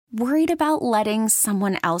Worried about letting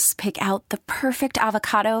someone else pick out the perfect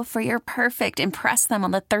avocado for your perfect impress them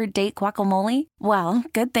on the third date guacamole? Well,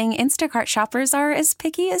 good thing Instacart shoppers are as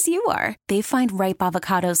picky as you are. They find ripe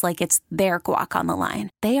avocados like it's their guac on the line.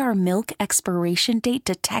 They are milk expiration date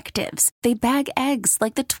detectives. They bag eggs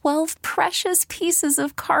like the 12 precious pieces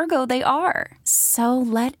of cargo they are. So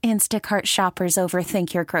let Instacart shoppers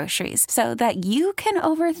overthink your groceries so that you can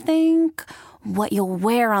overthink what you'll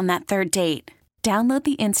wear on that third date. Download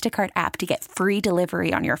the Instacart app to get free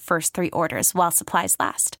delivery on your first 3 orders while supplies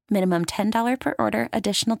last. Minimum $10 per order.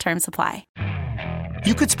 Additional terms apply.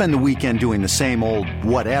 You could spend the weekend doing the same old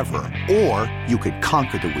whatever, or you could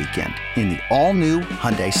conquer the weekend in the all-new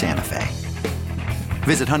Hyundai Santa Fe.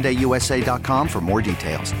 Visit HyundaiUSA.com for more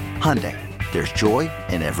details. Hyundai, there's joy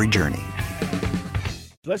in every journey.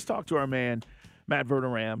 Let's talk to our man, Matt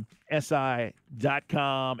Verderame,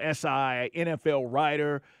 SI.com, SI NFL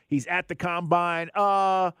writer. He's at the Combine.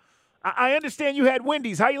 I understand you had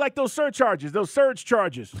Wendy's. How you like those surge charges?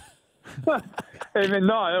 Hey, man,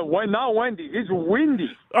 no, not Wendy. It's windy.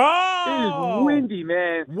 Oh! It is windy,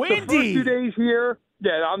 man. Windy. The first 2 days here,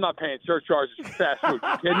 yeah, I'm not paying surcharges for fast food.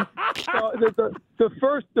 You kidding?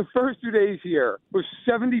 The first 2 days here was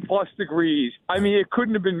 70-plus degrees. I mean, it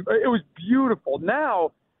couldn't have been – it was beautiful.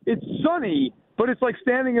 Now it's sunny, but it's like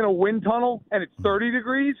standing in a wind tunnel, and it's 30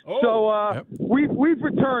 degrees. Oh, so we've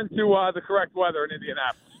returned to the correct weather in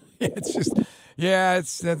Indianapolis. It's just,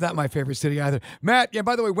 it's not my favorite city either. Matt,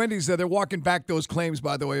 by the way, Wendy's, they're walking back those claims,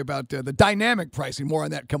 by the way, about the dynamic pricing. More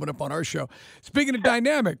on that coming up on our show. Speaking of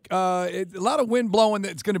dynamic, a lot of wind blowing.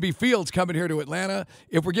 That's going to be Fields coming here to Atlanta.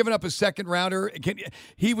 If we're giving up a second rounder,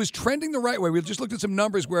 he was trending the right way. We've just looked at some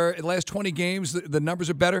numbers where in the last 20 games, the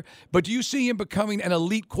numbers are better. But do you see him becoming an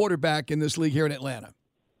elite quarterback in this league here in Atlanta?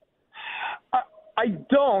 I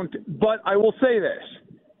don't, but I will say this.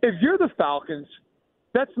 If you're the Falcons,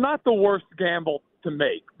 that's not the worst gamble to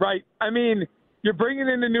make, right? I mean, you're bringing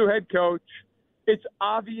in a new head coach. It's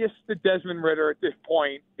obvious that Desmond Ridder at this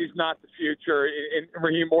point is not the future in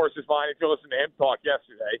Raheem Morris's mind, if you listen to him talk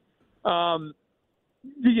yesterday.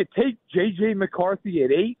 Do you take J.J. McCarthy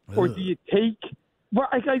at 8, or do you take – well,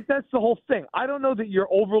 that's the whole thing. I don't know that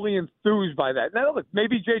you're overly enthused by that. Now, look,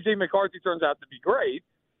 maybe J.J. McCarthy turns out to be great,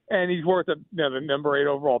 and he's worth the number 8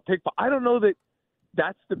 overall pick, but I don't know that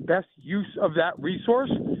that's the best use of that resource.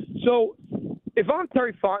 So if I'm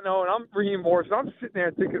Terry Fontenot and I'm Raheem Morris, and I'm sitting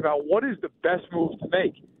there thinking about what is the best move to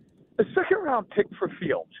make, a second-round pick for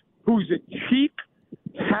Fields, who's a cheap,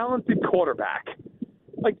 talented quarterback,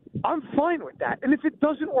 like, I'm fine with that. And if it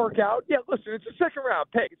doesn't work out, listen, it's a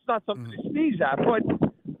second-round pick. It's not something to sneeze at. But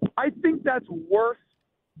I think that's worth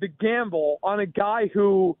the gamble on a guy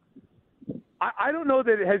who I don't know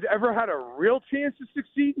that it has ever had a real chance to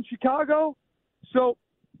succeed in Chicago. So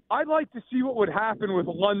I'd like to see what would happen with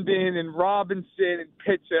London and Robinson and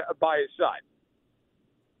Pitts by his side.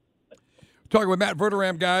 Talking with Matt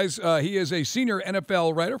Verderame, guys. He is a senior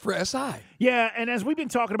NFL writer for SI. Yeah, and as we've been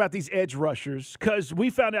talking about these edge rushers, because we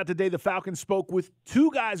found out today the Falcons spoke with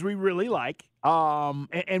 2 guys we really like,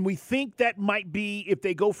 and we think that might be, if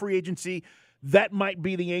they go free agency, that might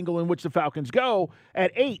be the angle in which the Falcons go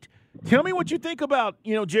at 8. Tell me what you think about,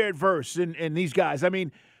 Jared Verse and these guys. I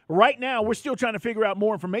mean, right now, we're still trying to figure out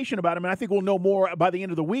more information about him, and I think we'll know more by the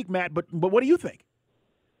end of the week, Matt. But what do you think?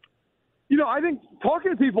 I think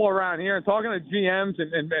talking to people around here and talking to GMs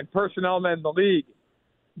and personnel men in the league,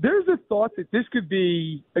 there's a thought that this could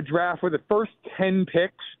be a draft where the first 10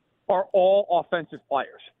 picks are all offensive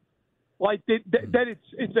players. Like that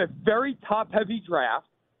it's a very top-heavy draft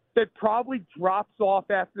that probably drops off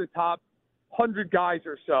after the top 100 guys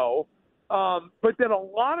or so. But then a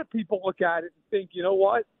lot of people look at it and think, you know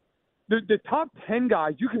what? The top 10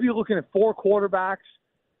 guys, you could be looking at 4 quarterbacks,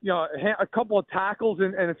 a couple of tackles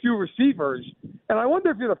and a few receivers. And I wonder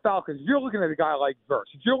if you're the Falcons, if you're looking at a guy like Verse,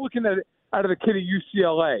 if you're looking at out of the kid at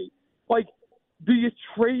UCLA, like, do you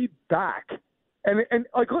trade back? And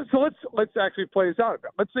like, so let's actually play this out a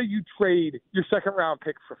bit. Let's say you trade your second-round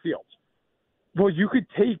pick for Fields. Well, you could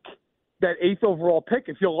take that 8th overall pick.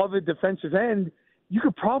 If you love a defensive end, you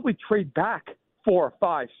could probably trade back 4,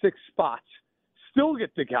 5, 6 spots, still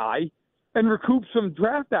get the guy, and recoup some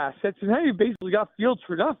draft assets, and hey, you basically got Fields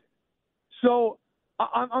for nothing. So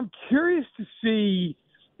I'm curious to see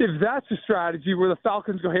if that's a strategy where the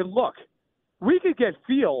Falcons go, hey, look, we could get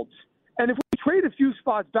Fields, and if we trade a few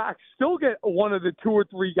spots back, still get one of the 2 or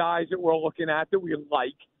 3 guys that we're looking at that we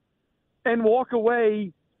like, and walk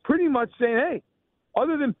away pretty much saying, hey,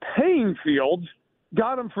 other than paying Fields,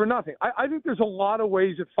 got him for nothing. I think there's a lot of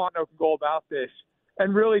ways that Fontenot can go about this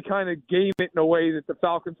and really kind of game it in a way that the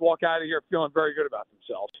Falcons walk out of here feeling very good about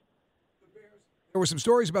themselves. There were some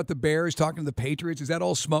stories about the Bears talking to the Patriots. Is that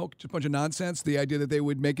all smoke? Just a bunch of nonsense? The idea that they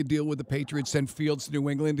would make a deal with the Patriots, send Fields to New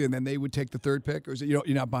England, and then they would take the third pick? Or is it, you're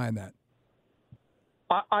not buying that?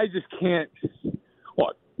 I just can't.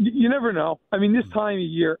 Look, you never know. I mean, this time of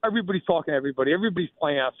year, everybody's talking to everybody. Everybody's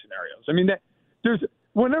playing out scenarios. I mean,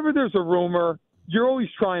 whenever there's a rumor, you're always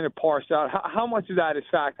trying to parse out how much of that is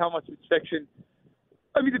fact, how much is fiction.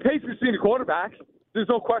 I mean, the Patriots need a quarterback. There's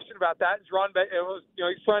no question about that. He's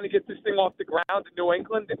trying to get this thing off the ground in New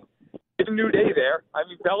England, and it's a new day there. I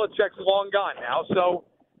mean, Belichick's long gone now, so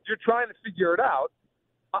you're trying to figure it out.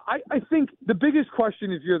 I think the biggest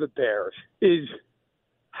question, if you're the Bears, is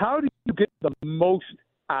how do you get the most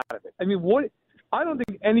out of it? I mean, I don't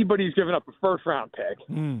think anybody's given up a first-round pick.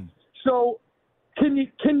 So can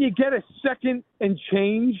you get a second and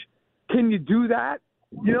change? Can you do that?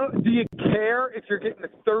 You know, do you care if you're getting the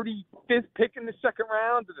 35th pick in the second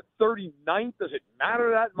round or the 39th? Does it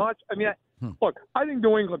matter that much? I mean, look, I think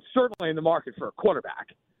New England's certainly in the market for a quarterback,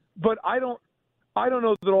 but I don't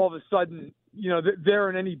know that all of a sudden, they're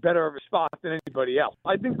in any better of a spot than anybody else.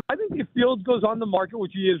 I think if Fields goes on the market,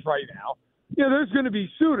 which he is right now, there's going to be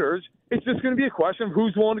suitors. It's just going to be a question of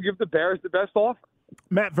who's willing to give the Bears the best offer.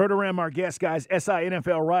 Matt Verderame, our guest, guys, SI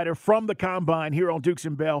NFL writer from the Combine here on Dukes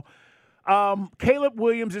and Bell. Caleb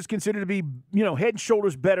Williams is considered to be, head and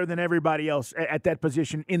shoulders better than everybody else at that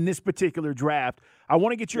position in this particular draft. I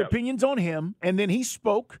want to get your opinions on him. And then he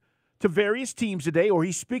spoke to various teams today, or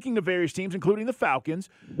he's speaking to various teams, including the Falcons.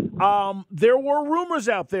 There were rumors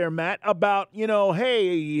out there, Matt, about,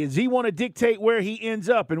 hey, does he want to dictate where he ends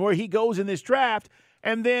up and where he goes in this draft?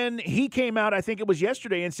 And then he came out, I think it was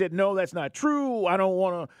yesterday, and said, no, that's not true. I don't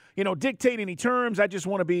want to, dictate any terms. I just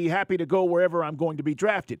want to be happy to go wherever I'm going to be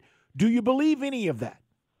drafted. Do you believe any of that?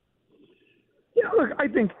 Look, I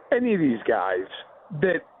think any of these guys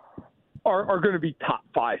that are going to be top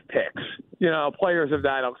 5 picks, players of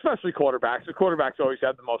that, especially quarterbacks. The quarterbacks always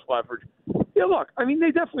have the most leverage. Look, I mean,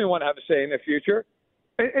 they definitely want to have a say in the future.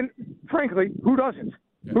 And frankly, who doesn't?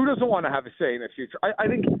 Yeah. Who doesn't want to have a say in the future? I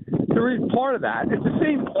think there is part of that. At the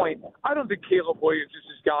same point, I don't think Caleb Williams is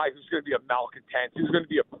this guy who's going to be a malcontent, who's going to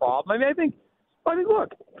be a problem. I think,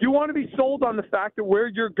 look, you want to be sold on the fact that where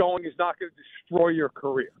you're going is not going to destroy your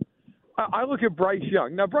career. I look at Bryce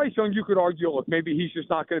Young. Now, Bryce Young, you could argue, look, maybe he's just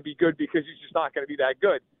not going to be good because he's just not going to be that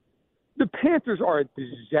good. The Panthers are a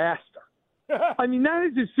disaster. I mean, that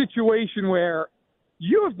is a situation where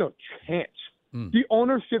you have no chance. The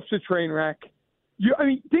ownership's a train wreck.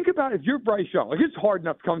 Think about it. If you're Bryce Young, like it's hard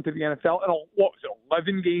enough to come to the NFL, and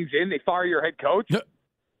 11 games in, they fire your head coach?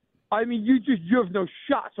 I mean, you have no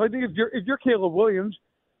shot. So I think if you're Caleb Williams,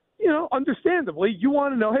 understandably, you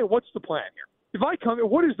want to know, hey, what's the plan here? If I come,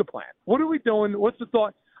 what is the plan? What are we doing? What's the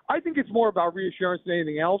thought? I think it's more about reassurance than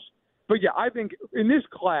anything else. But yeah, I think in this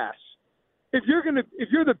class, if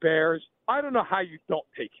you're the Bears, I don't know how you don't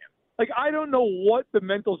take him. Like, I don't know what the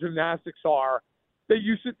mental gymnastics are that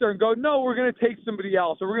you sit there and go, no, we're going to take somebody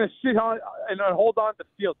else, or we're going to sit on and hold on to the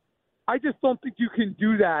field. I just don't think you can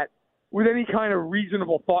do that with any kind of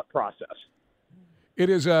reasonable thought process. It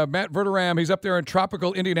is Matt Verderame. He's up there in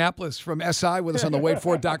tropical Indianapolis from SI with us on the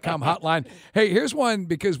WadeFord.com hotline. Hey, here's one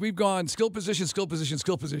because we've gone skill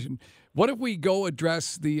position. What if we go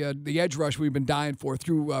address the edge rush we've been dying for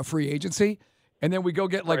through free agency, and then we go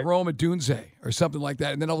get like Rome Odunze or something like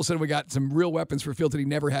that, and then all of a sudden we got some real weapons for Fields that he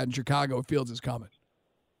never had in Chicago if Fields is coming?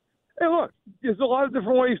 Hey, look, there's a lot of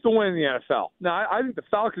different ways to win in the NFL. Now, I think the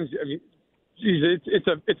Falcons,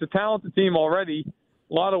 it's a talented team already,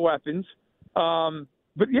 a lot of weapons.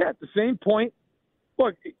 But yeah, at the same point,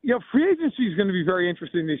 look, free agency is going to be very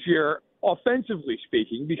interesting this year, offensively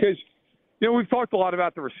speaking, because, we've talked a lot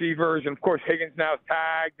about the receivers, and of course Higgins now is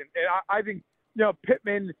tagged, and I think,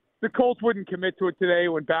 Pittman, the Colts wouldn't commit to it today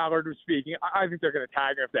when Ballard was speaking. I think they're going to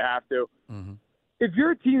tag him if they have to. Mm-hmm. If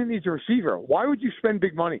you're a team that needs a receiver, why would you spend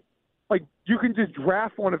big money? Like, you can just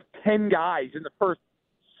draft one of 10 guys in the first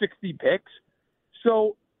 60 picks.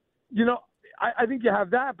 So, I think you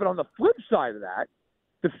have that, but on the flip side of that,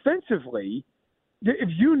 defensively, if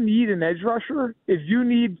you need an edge rusher, if you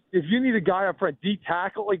need a guy up front, D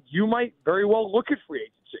tackle, like you might very well look at free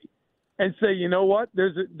agency and say, you know what,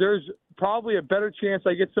 there's probably a better chance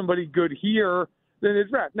I get somebody good here than the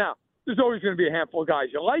draft. Now, there's always going to be a handful of guys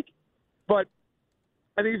you like, but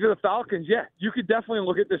I think if you're the Falcons, yeah, you could definitely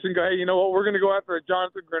look at this and go, hey, you know what, we're going to go after a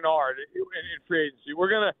Jonathan Grenard in free agency. We're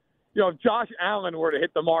going to, if Josh Allen were to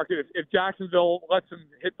hit the market, if Jacksonville lets him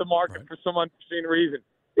hit the market for some unforeseen reason,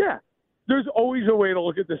 yeah, there's always a way to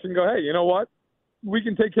look at this and go, hey, you know what? We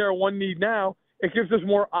can take care of one need now. It gives us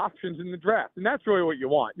more options in the draft. And that's really what you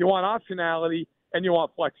want. You want optionality and you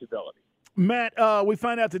want flexibility. Matt, we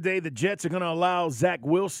find out today the Jets are going to allow Zach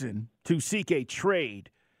Wilson to seek a trade.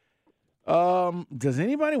 Does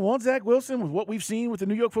anybody want Zach Wilson with what we've seen with the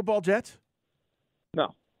New York Football Jets?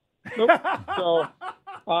 No. Nope. So,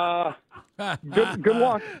 good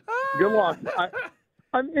luck. Good luck.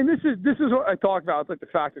 And this is what I talk about, like the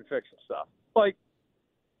fact and fiction stuff. Like,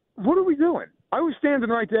 what are we doing? I was standing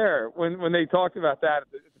right there when they talked about that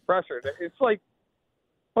at the presser. It's like,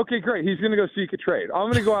 okay, great. He's going to go seek a trade. I'm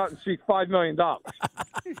going to go out and seek $5 million.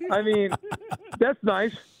 I mean, that's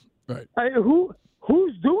nice. Right.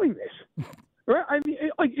 Who's doing this? Right? I mean,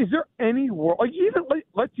 like, is there any world? Like, even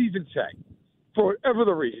let's even say, for whatever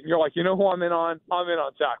the reason, you're like, you know who I'm in on? I'm in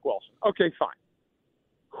on Zach Wilson. Okay, fine.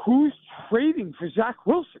 Who's trading for Zach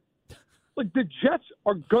Wilson? Like, the Jets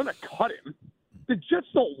are going to cut him. The Jets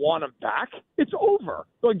don't want him back. It's over.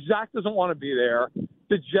 Like, Zach doesn't want to be there.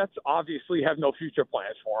 The Jets obviously have no future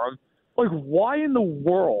plans for him. Like, why in the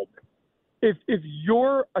world, if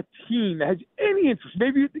you're a team that has any interest,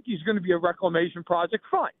 maybe you think he's going to be a reclamation project,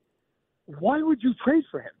 fine. Why would you trade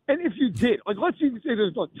for him? And if you did, like, let's even say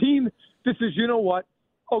there's a team that says, you know what,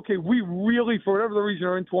 okay, we really, for whatever the reason,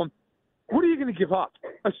 are into him. What are you going to give up?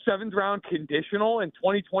 A 7th-round conditional in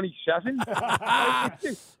 2027? Right.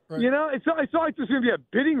 You know, it's not like there's going to be a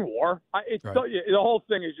bidding war. The whole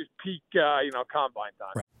thing is just peak, combine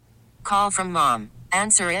time. Right. Call from mom.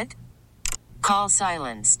 Answer it. Call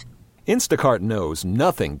silenced. Instacart knows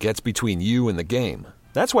nothing gets between you and the game.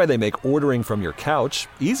 That's why they make ordering from your couch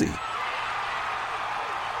easy.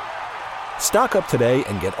 Stock up today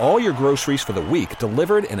and get all your groceries for the week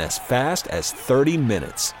delivered in as fast as 30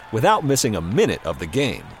 minutes without missing a minute of the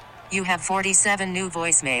game. You have 47 new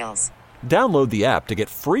voicemails. Download the app to get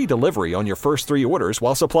free delivery on your first 3 orders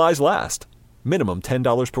while supplies last. Minimum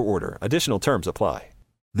 $10 per order. Additional terms apply.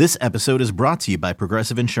 This episode is brought to you by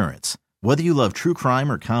Progressive Insurance. Whether you love true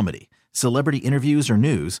crime or comedy, celebrity interviews or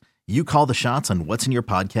news, you call the shots on what's in your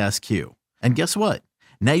podcast queue. And guess what?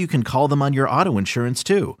 Now you can call them on your auto insurance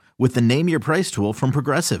too with the Name Your Price tool from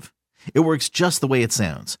Progressive. It works just the way it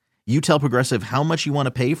sounds. You tell Progressive how much you want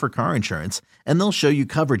to pay for car insurance, and they'll show you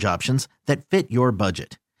coverage options that fit your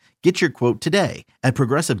budget. Get your quote today at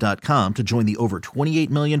Progressive.com to join the over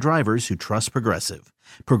 28 million drivers who trust Progressive.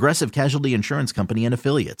 Progressive Casualty Insurance Company and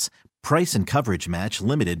Affiliates. Price and coverage match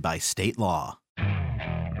limited by state law.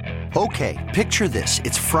 Okay, picture this.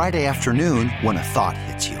 It's Friday afternoon when a thought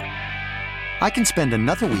hits you. I can spend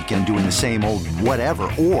another weekend doing the same old whatever,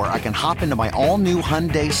 or I can hop into my all-new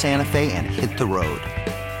Hyundai Santa Fe and hit the road.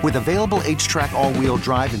 With available H-Track all-wheel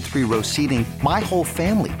drive and 3-row seating, my whole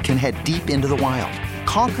family can head deep into the wild.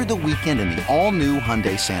 Conquer the weekend in the all-new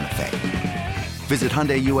Hyundai Santa Fe. Visit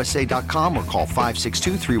HyundaiUSA.com or call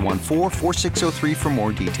 562-314-4603 for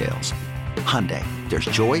more details. Hyundai, there's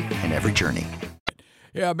joy in every journey.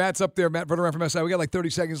 Yeah, Matt's up there. Matt Verderame from SI. We got like 30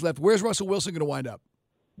 seconds left. Where's Russell Wilson going to wind up?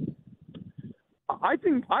 I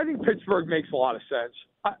think Pittsburgh makes a lot of sense.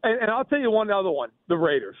 And I'll tell you one other one, the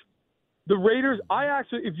Raiders. The Raiders,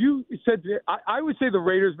 if you said, I would say the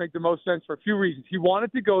Raiders make the most sense for a few reasons. He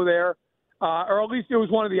wanted to go there, or at least it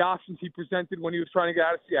was one of the options he presented when he was trying to get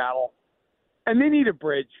out of Seattle. And they need a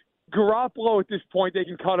bridge. Garoppolo, at this point, they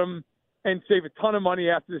can cut him and save a ton of money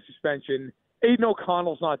after the suspension. Aiden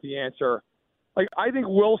O'Connell's not the answer. Like, I think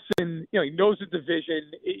Wilson, he knows the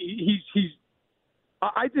division.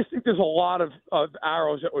 I just think there's a lot of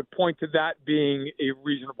arrows that would point to that being a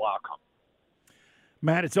reasonable outcome.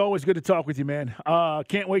 Matt, it's always good to talk with you, man.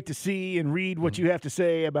 Can't wait to see and read what you have to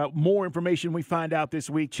say about more information we find out this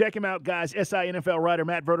week. Check him out, guys. SI NFL writer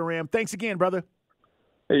Matt Verderame. Thanks again, brother.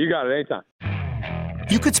 Hey, you got it. Anytime.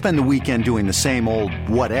 You could spend the weekend doing the same old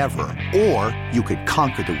whatever, or you could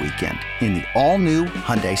conquer the weekend in the all-new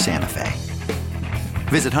Hyundai Santa Fe.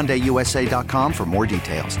 Visit HyundaiUSA.com for more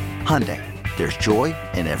details. Hyundai, there's joy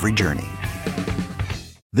in every journey.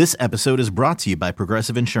 This episode is brought to you by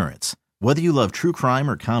Progressive Insurance. Whether you love true crime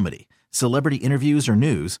or comedy, celebrity interviews or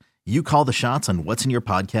news, you call the shots on what's in your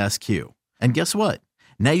podcast queue. And guess what?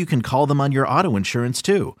 Now you can call them on your auto insurance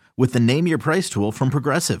too with the Name Your Price tool from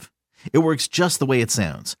Progressive. It works just the way it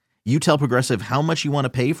sounds. You tell Progressive how much you want to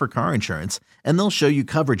pay for car insurance, and they'll show you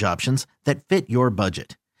coverage options that fit your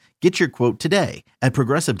budget. Get your quote today at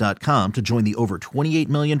Progressive.com to join the over 28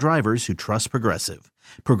 million drivers who trust Progressive.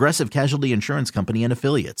 Progressive Casualty Insurance Company and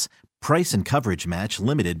Affiliates. Price and coverage match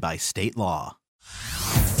limited by state law.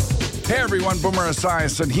 Hey everyone, Boomer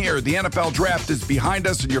Esiason here. The NFL draft is behind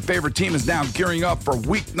us and your favorite team is now gearing up for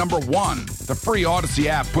week number 1. The free Odyssey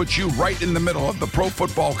app puts you right in the middle of the pro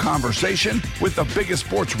football conversation with the biggest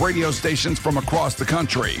sports radio stations from across the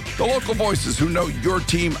country. The local voices who know your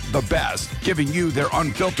team the best, giving you their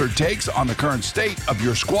unfiltered takes on the current state of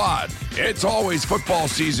your squad. It's always football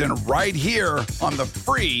season right here on the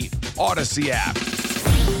free Odyssey app.